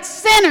invite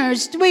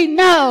sinners we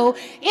know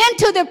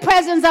into the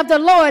presence of the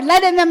Lord,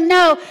 letting them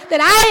know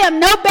that I am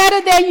no better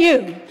than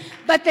you.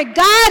 But the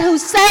God who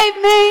saved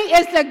me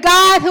is the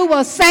God who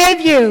will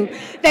save you.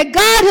 The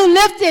God who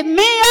lifted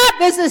me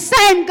up is the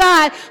same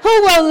God who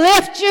will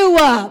lift you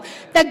up.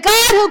 The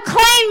God who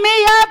cleaned me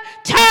up,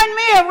 turned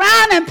me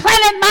around, and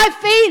planted my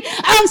feet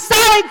on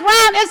solid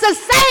ground is the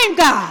same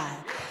God.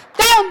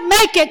 Don't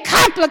make it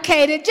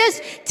complicated.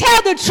 Just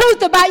tell the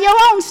truth about your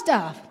own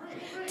stuff.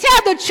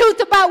 Tell the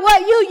truth about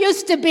what you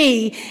used to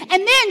be, and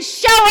then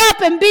show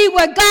up and be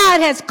what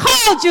God has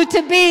called you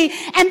to be,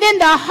 and then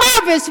the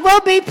harvest will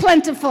be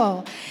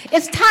plentiful.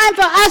 It's time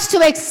for us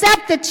to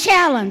accept the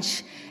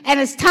challenge, and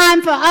it's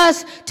time for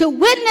us to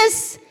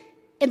witness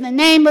in the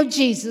name of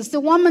Jesus. The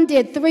woman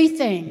did 3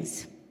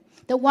 things.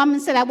 The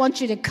woman said, I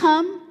want you to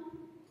come.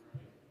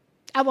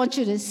 I want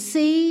you to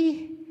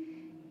see.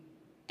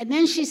 And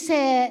then she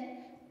said,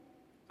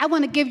 I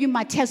want to give you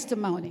my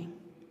testimony.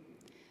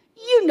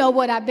 You know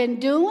what I've been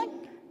doing.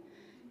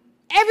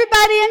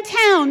 Everybody in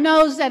town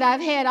knows that I've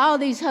had all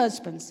these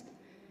husbands.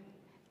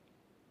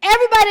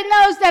 Everybody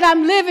knows that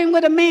I'm living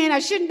with a man I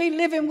shouldn't be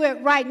living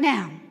with right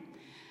now.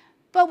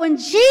 But when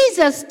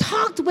Jesus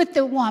talked with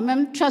the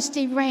woman,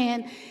 Trustee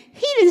Rand,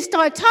 he didn't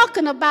start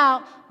talking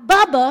about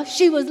Bubba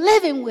she was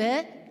living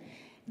with.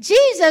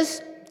 Jesus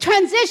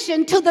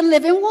transitioned to the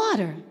living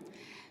water.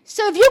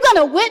 So if you're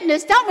going to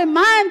witness, don't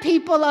remind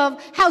people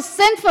of how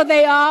sinful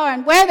they are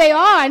and where they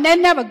are, and they're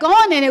never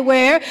going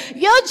anywhere.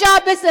 Your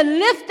job is to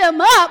lift them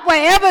up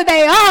wherever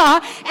they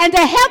are and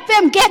to help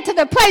them get to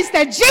the place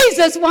that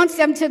Jesus wants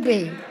them to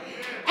be.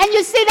 And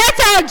you see,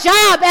 that's our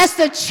job as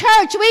the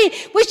church.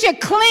 We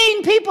should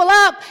clean people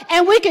up,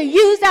 and we can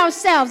use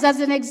ourselves as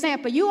an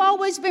example. You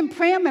always been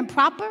prim and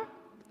proper.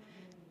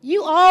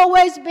 You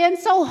always been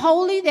so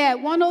holy that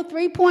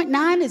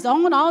 103.9 is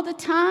on all the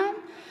time.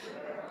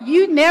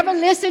 You never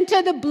listened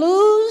to the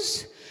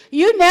blues.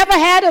 You never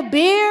had a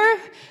beer.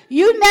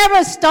 You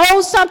never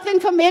stole something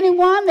from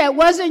anyone that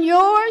wasn't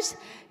yours.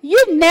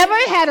 You never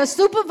had a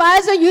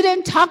supervisor you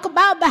didn't talk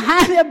about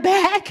behind their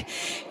back.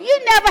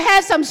 You never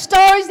had some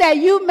stories that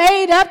you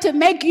made up to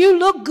make you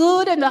look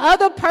good and the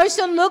other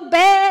person look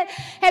bad.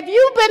 Have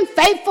you been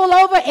faithful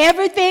over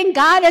everything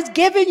God has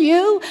given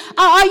you?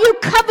 Or are you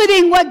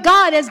coveting what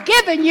God has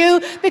given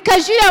you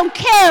because you don't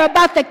care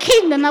about the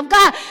kingdom of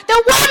God?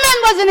 The woman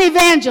was an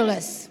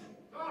evangelist.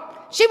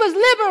 She was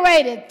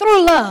liberated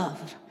through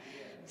love.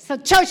 So,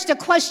 church, the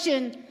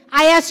question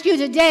I ask you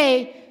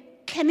today,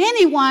 can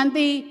anyone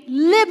be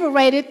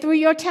liberated through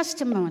your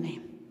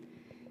testimony?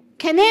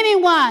 Can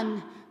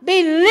anyone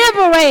be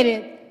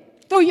liberated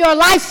through your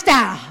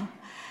lifestyle?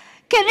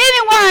 Can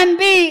anyone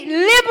be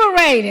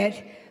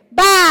liberated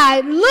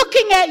by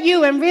looking at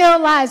you and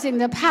realizing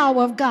the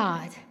power of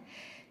God?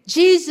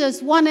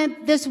 Jesus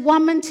wanted this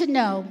woman to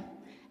know,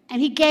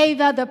 and he gave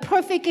her the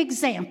perfect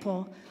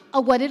example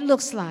of what it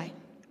looks like.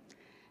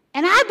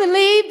 And I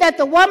believe that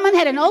the woman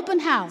had an open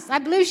house. I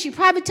believe she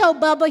probably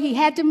told Bubba he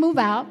had to move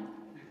out.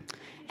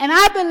 And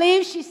I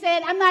believe she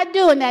said, I'm not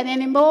doing that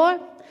anymore.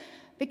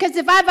 Because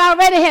if I've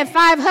already had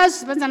 5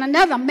 husbands and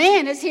another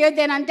man is here,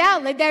 then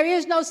undoubtedly there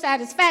is no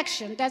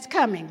satisfaction that's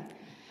coming.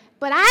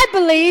 But I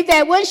believe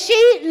that when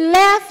she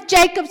left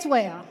Jacob's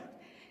well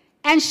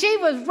and she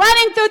was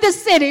running through the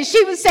city,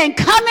 she was saying,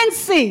 come and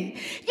see.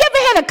 You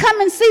ever had a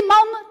come and see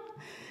moment?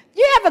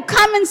 You have a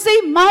come and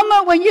see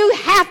moment when you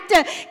have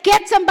to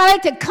get somebody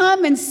to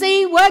come and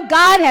see what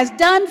God has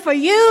done for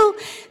you?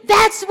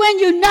 That's when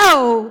you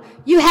know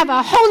you have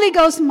a Holy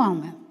Ghost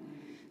moment.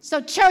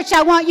 So, church,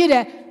 I want you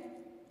to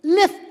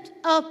lift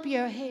up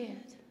your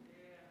head.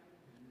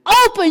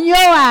 Open your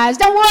eyes.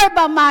 Don't worry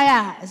about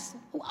my eyes.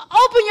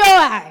 Open your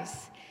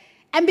eyes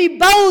and be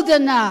bold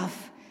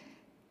enough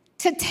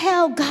to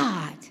tell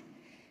God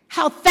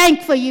how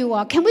thankful you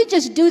are. Can we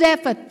just do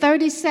that for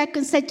 30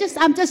 seconds? Say,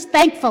 I'm just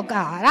thankful,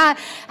 God.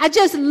 I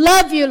just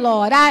love you,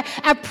 Lord.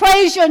 I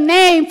praise your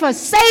name for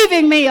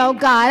saving me, oh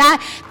God. I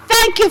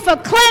thank you for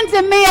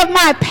cleansing me of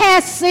my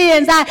past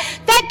sins. I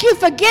thank you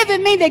for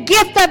giving me the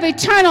gift of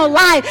eternal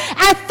life.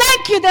 I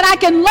thank you that I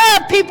can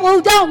love people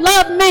who don't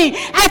love me.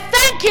 I thank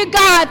thank you,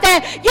 God,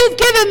 that you've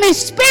given me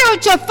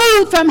spiritual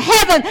food from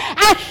heaven.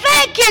 I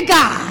thank you,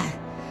 God,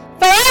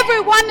 for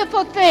every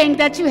wonderful thing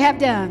that you have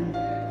done.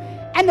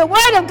 And the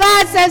word of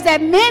God says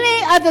that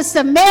many of the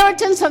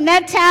Samaritans from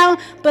that town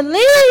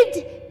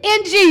believed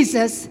in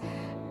Jesus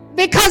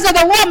because of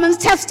the woman's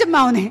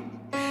testimony.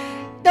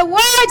 The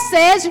word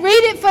says,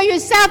 read it for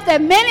yourself,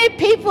 that many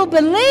people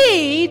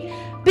believed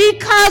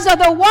because of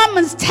the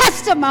woman's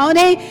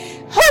testimony.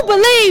 Who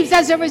believes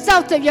as a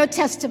result of your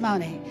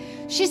testimony?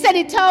 She said,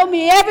 he told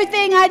me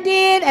everything I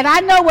did, and I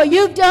know what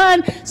you've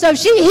done, so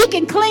he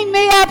can clean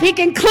me up, he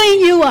can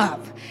clean you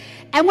up.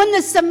 And when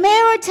the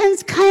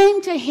Samaritans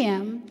came to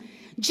him,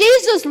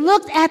 Jesus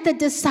looked at the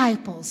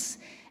disciples,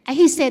 and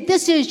he said,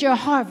 this is your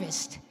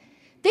harvest.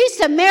 These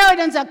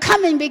Samaritans are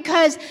coming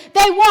because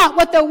they want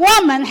what the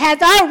woman has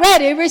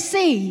already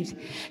received.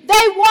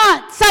 They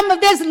want some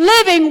of this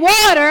living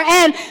water.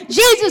 And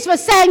Jesus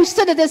was saying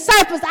to the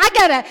disciples, I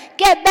got to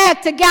get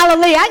back to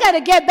Galilee. I got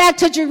to get back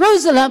to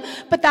Jerusalem.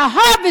 But the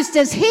harvest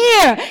is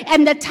here,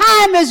 and the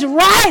time is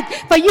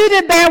right for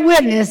you to bear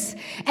witness.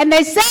 And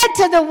they said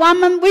to the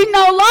woman, we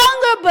no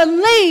longer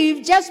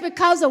believe just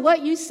because of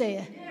what you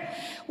said.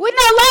 We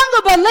no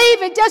longer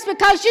believe it just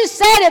because you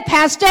said it,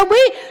 Pastor.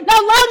 We no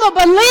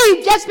longer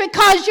believe just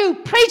because you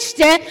preached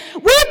it.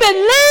 We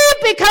believe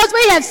because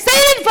we have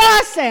seen it for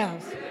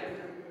ourselves.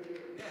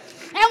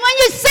 And when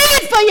you see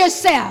it for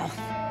yourself,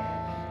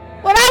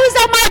 when I was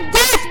on my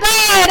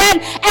deathbed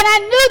and I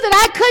knew that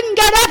I couldn't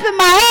get up in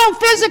my own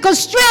physical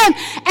strength,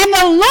 and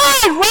the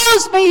Lord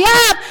rose me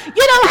up,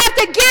 you don't have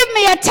to give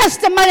me a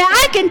testimony.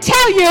 I can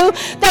tell you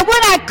that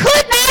when I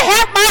could not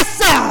help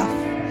myself,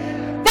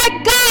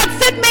 that God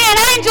sent me an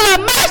angel of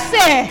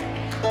mercy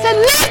to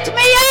lift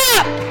me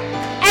up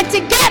and to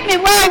get me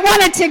where I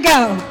wanted to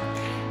go.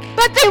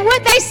 But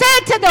they said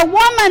to the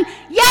woman,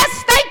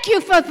 yes, thank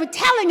you for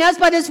telling us,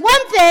 but it's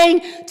one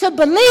thing to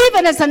believe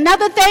and it's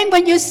another thing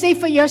when you see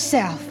for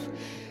yourself.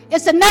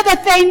 It's another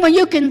thing when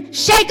you can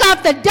shake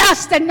off the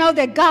dust and know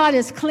that God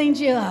has cleaned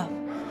you up.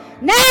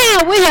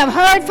 Now we have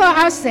heard for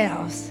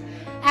ourselves,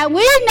 and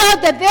we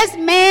know that this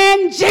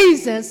man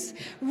Jesus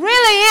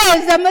really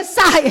is the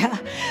Messiah.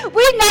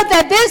 We know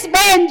that this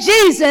man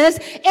Jesus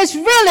is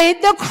really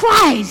the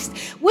Christ.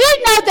 We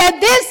know that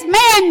this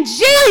man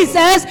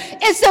Jesus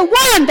is the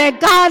one that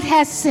God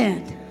has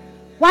sent.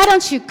 Why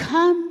don't you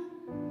come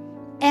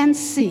and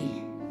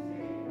see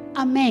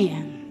a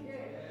man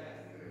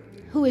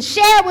who has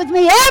shared with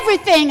me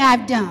everything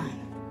I've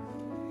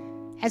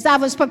done? As I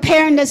was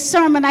preparing this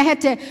sermon, I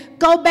had to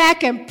go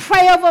back and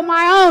pray over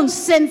my own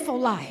sinful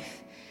life.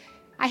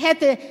 I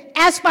had to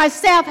ask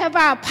myself, have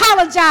I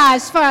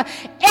apologized for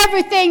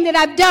everything that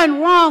I've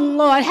done wrong,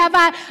 Lord? Have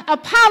I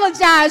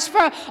apologized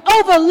for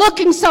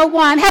overlooking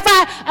someone? Have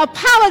I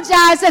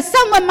apologized that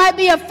someone might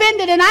be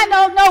offended and I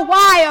don't know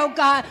why, oh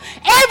God?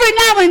 Every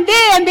now and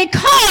then,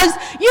 because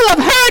you have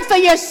heard for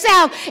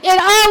yourself, it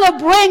all will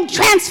bring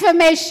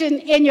transformation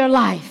in your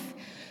life.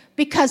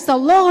 Because the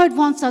Lord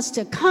wants us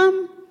to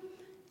come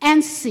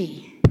and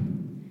see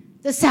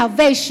the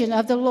salvation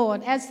of the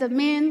Lord. As the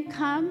men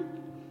come,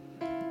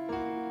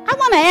 I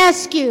want to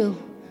ask you,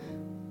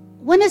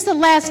 when is the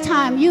last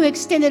time you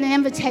extended an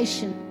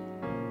invitation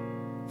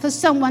for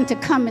someone to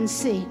come and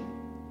see?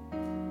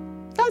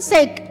 Don't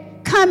say,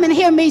 come and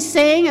hear me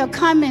sing or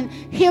come and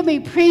hear me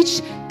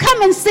preach.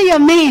 Come and see a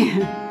man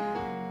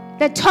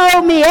that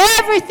told me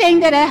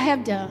everything that I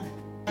have done.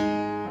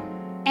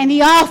 And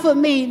he offered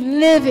me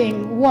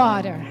living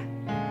water,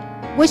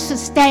 which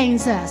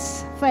sustains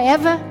us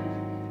forever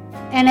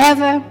and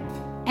ever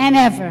and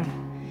ever.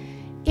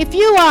 If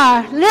you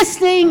are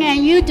listening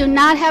and you do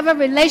not have a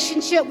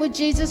relationship with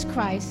Jesus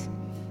Christ,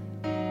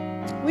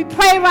 we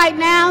pray right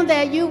now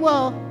that you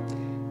will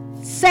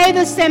say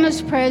the sinner's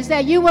prayers,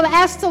 that you will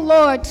ask the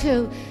Lord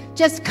to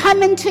just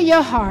come into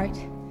your heart.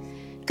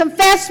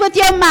 Confess with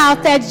your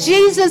mouth that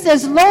Jesus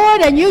is Lord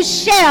and you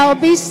shall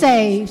be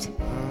saved.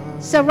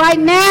 So right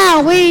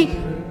now we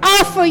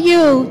offer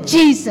you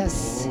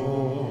Jesus,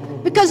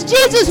 because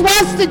Jesus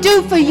wants to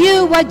do for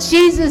you what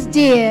Jesus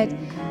did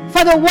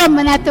for the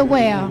woman at the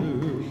well.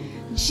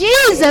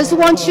 Jesus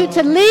wants you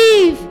to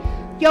leave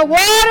your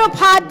water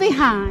pot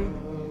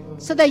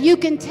behind so that you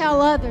can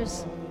tell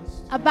others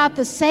about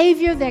the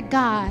Savior that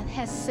God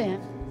has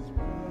sent.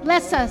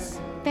 Bless us.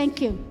 Thank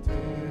you.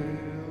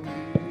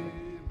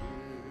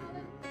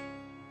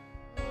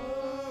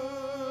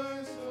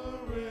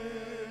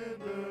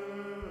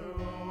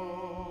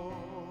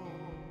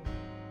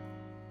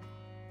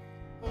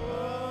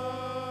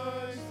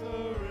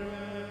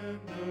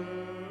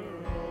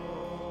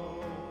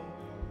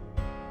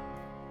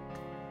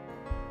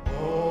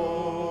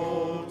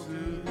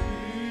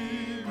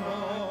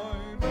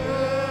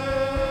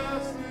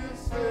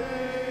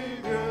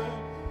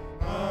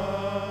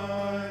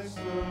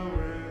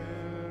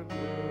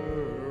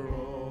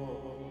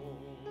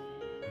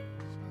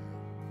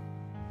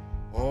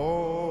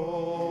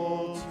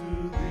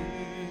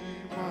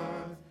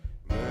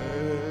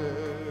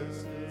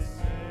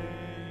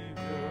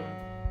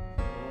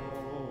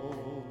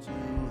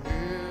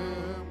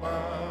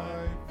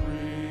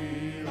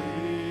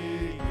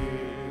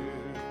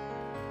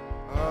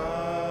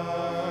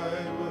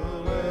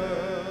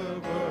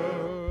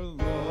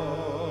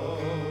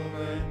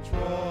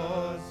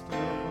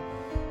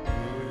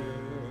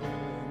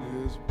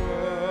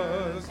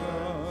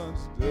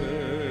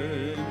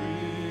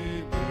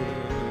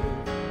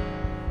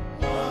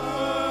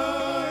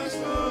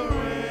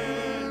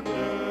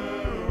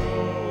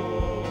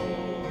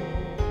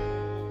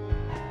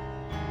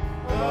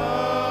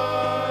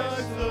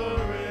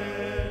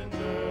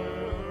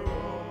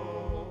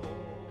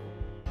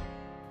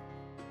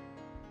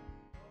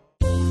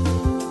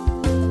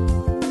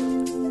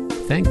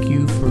 thank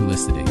you for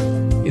listening.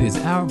 It is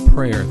our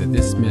prayer that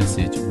this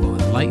message will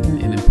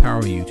enlighten and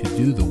empower you to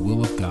do the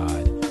will of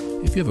God.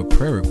 If you have a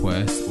prayer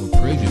request or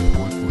praise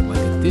report or would like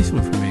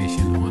additional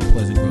information on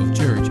Pleasant Grove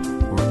Church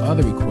or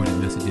other recorded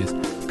messages,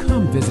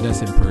 come visit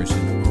us in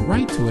person or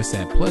write to us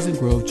at Pleasant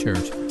Grove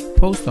Church,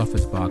 Post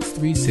Office Box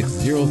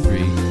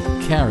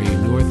 3603, Cary,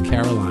 North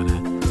Carolina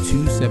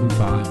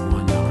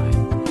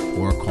 27519,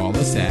 or call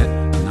us at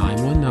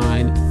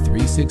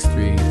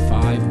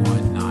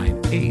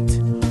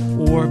 919-363-5198,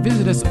 or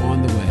visit us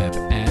on the web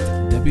at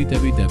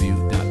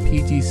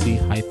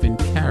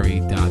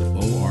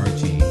www.pgc-cary.org.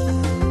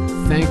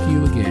 Thank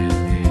you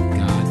again.